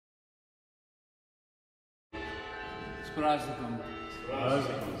Spraznikom.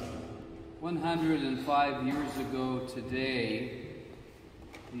 105 years ago today,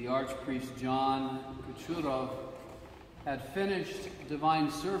 the Archpriest John Kuchurov had finished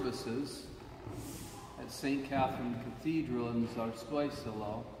divine services at St. Catherine Cathedral in Tsarskoye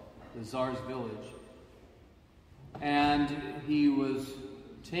Selo, the Tsar's village. And he was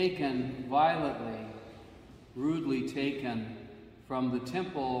taken violently, rudely taken from the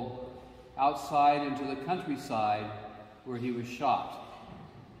temple outside into the countryside where he was shot.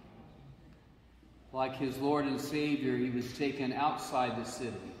 Like his Lord and Savior, he was taken outside the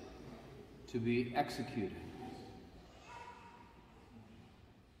city to be executed.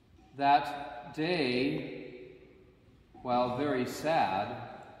 That day, while very sad,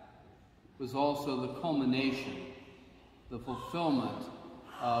 was also the culmination, the fulfillment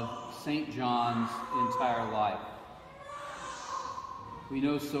of St. John's entire life. We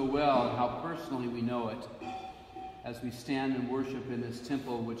know so well, and how personally we know it, as we stand and worship in this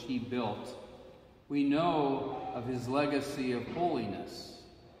temple which he built. We know of his legacy of holiness.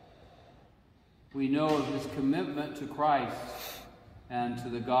 We know of his commitment to Christ and to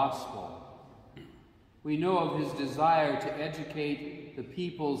the gospel. We know of his desire to educate the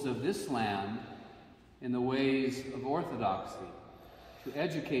peoples of this land in the ways of orthodoxy, to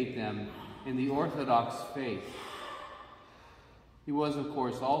educate them in the Orthodox faith. He was, of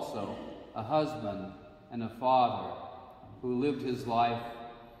course, also a husband and a father who lived his life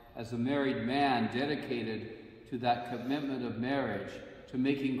as a married man dedicated to that commitment of marriage, to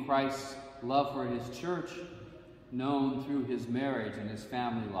making Christ's love for his church known through his marriage and his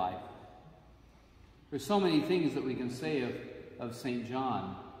family life. There's so many things that we can say of St.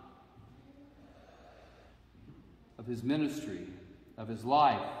 John, of his ministry, of his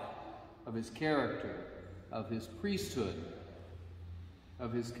life, of his character, of his priesthood,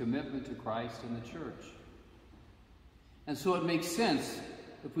 of his commitment to Christ and the church. And so it makes sense,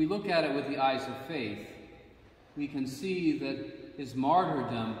 if we look at it with the eyes of faith, we can see that his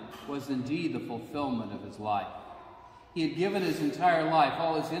martyrdom was indeed the fulfillment of his life. He had given his entire life,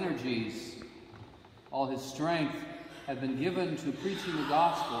 all his energies, all his strength had been given to preaching the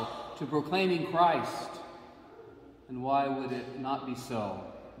gospel, to proclaiming Christ. And why would it not be so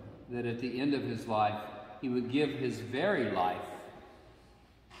that at the end of his life, he would give his very life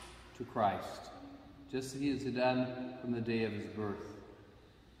to Christ, just as he has done from the day of his birth?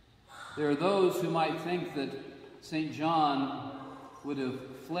 There are those who might think that St. John would have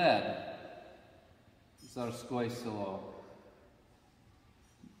fled Tsarskoye Selo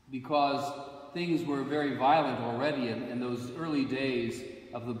because things were very violent already in those early days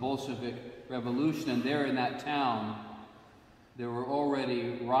of the Bolshevik Revolution, and there in that town there were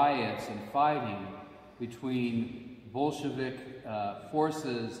already riots and fighting between Bolshevik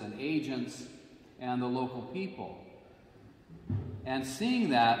forces and agents and the local people. And seeing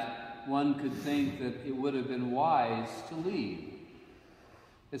that, one could think that it would have been wise to leave,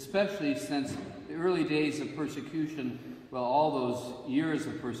 especially since the early days of persecution, well, all those years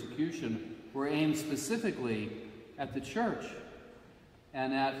of persecution were aimed specifically at the church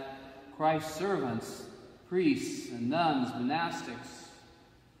and at Christ's servants, priests and nuns, monastics,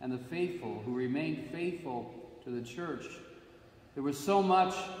 and the faithful who remained faithful to the church. There was so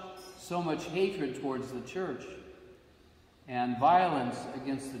much hatred towards the church and violence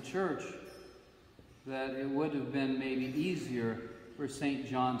against the church that it would have been maybe easier for St.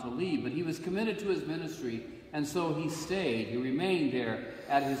 John to leave. But he was committed to his ministry, and so he stayed. He remained there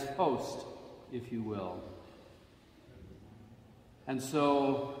at his post, if you will. And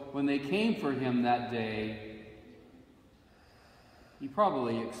so when they came for him that day, he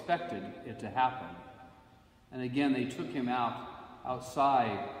probably expected it to happen. And again, they took him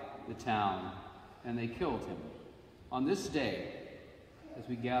outside the town, and they killed him. On this day, as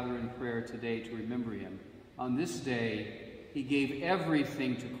we gather in prayer today to remember him, on this day, he gave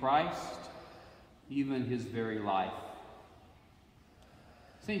everything to Christ, even his very life.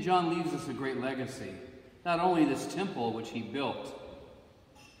 St. John leaves us a great legacy. Not only this temple which he built,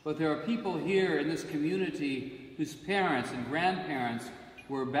 but there are people here in this community whose parents and grandparents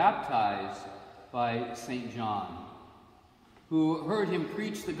were baptized by St. John, who heard him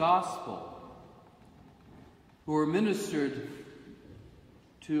preach the gospel, who were ministered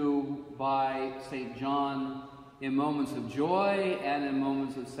to by St. John in moments of joy and in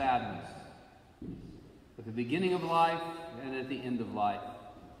moments of sadness, at the beginning of life and at the end of life.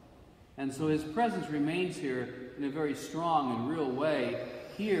 And so his presence remains here in a very strong and real way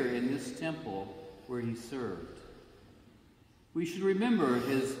here in this temple where he served. We should remember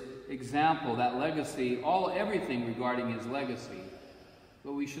his example, that legacy, everything regarding his legacy,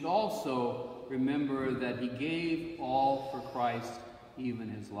 But we should also remember that he gave all for Christ, even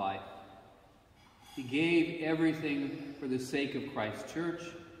his life. He gave everything for the sake of Christ's church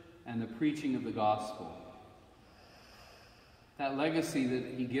and the preaching of the gospel. That legacy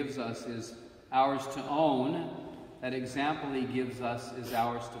that he gives us is ours to own. That example he gives us is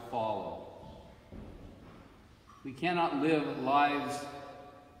ours to follow. We cannot live lives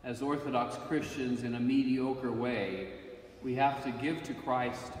as Orthodox Christians in a mediocre way. We have to give to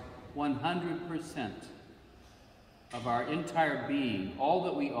Christ 100% of our entire being, all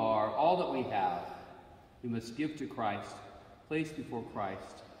that we are, all that we have. We must give to Christ, place before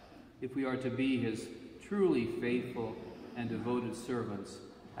Christ, if we are to be his truly faithful and devoted servants,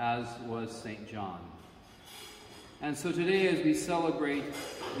 as was St. John. And so today, as we celebrate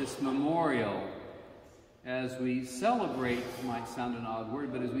this memorial, as we celebrate, it might sound an odd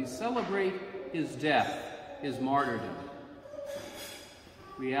word, but as we celebrate his death, his martyrdom,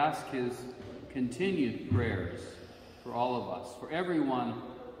 we ask his continued prayers for all of us, for everyone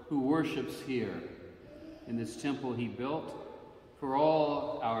who worships here in this temple he built, for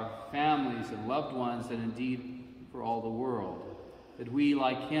all our families and loved ones, and indeed for all the world, that we,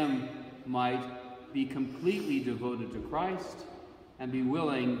 like him, might be completely devoted to Christ and be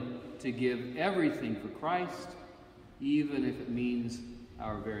willing to give everything for Christ, even if it means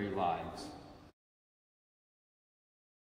our very lives.